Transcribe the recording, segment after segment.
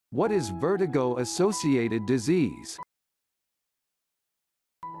What is vertigo-associated disease?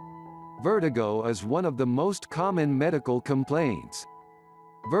 Vertigo is one of the most common medical complaints.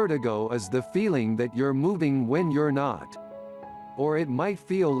 Vertigo is the feeling that you're moving when you're not. Or it might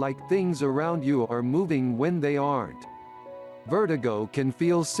feel like things around you are moving when they aren't. Vertigo can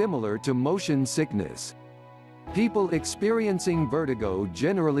feel similar to motion sickness. People experiencing vertigo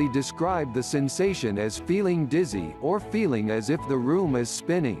generally describe the sensation as feeling dizzy or feeling as if the room is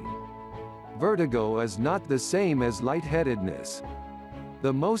spinning. Vertigo is not the same as lightheadedness.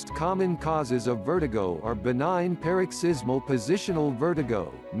 The most common causes of vertigo are benign paroxysmal positional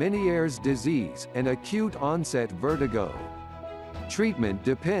vertigo, Meniere's disease, and acute onset vertigo. Treatment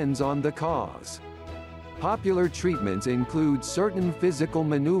depends on the cause. Popular treatments include certain physical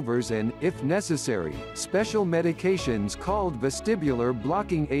maneuvers and, if necessary, special medications called vestibular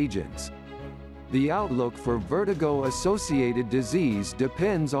blocking agents. The outlook for vertigo-associated disease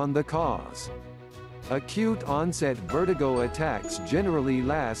depends on the cause. Acute onset vertigo attacks generally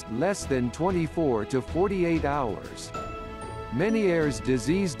last less than 24 to 48 hours. Meniere's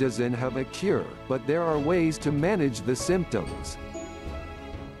disease doesn't have a cure, but there are ways to manage the symptoms.